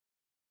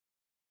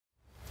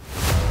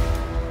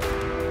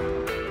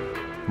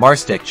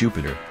MARSTEK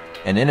Jupiter,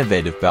 an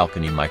innovative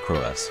balcony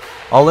micro-S.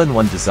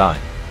 All-in-one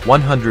design,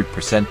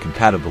 100%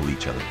 compatible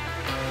each other.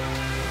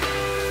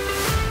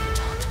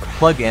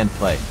 Plug and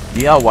play,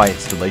 DIY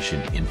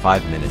installation in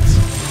 5 minutes.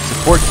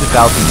 Support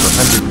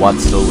 2400 watt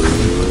solar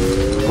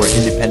input for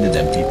independent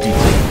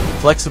MPPT.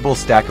 Flexible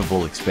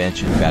stackable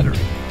expansion battery.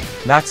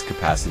 Max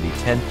capacity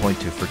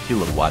 10.2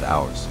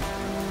 kWh.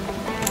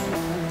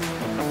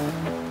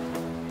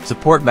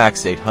 Support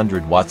max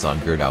 800 watts on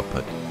grid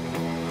output.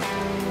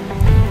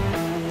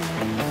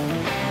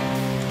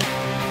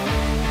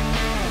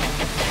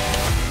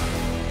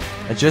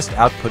 Adjust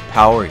output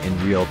power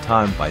in real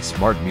time by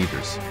smart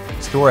meters.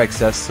 Store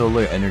excess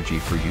solar energy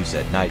for use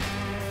at night.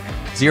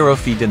 Zero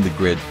feed in the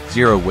grid,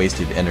 zero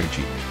wasted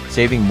energy,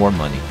 saving more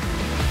money.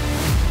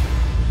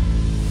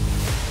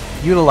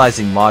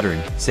 Utilizing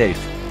modern, safe,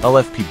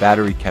 LFP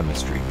battery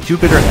chemistry,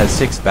 Jupiter has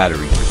 6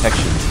 battery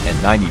protections and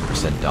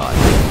 90%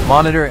 dye.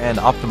 Monitor and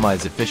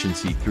optimize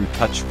efficiency through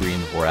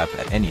touchscreen or app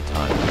at any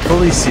time.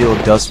 Fully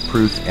sealed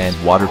dust-proof and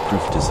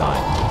waterproof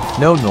design.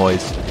 No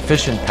noise,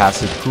 efficient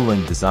passive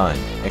cooling design,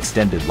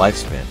 extended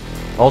lifespan.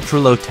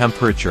 Ultra-low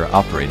temperature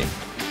operating.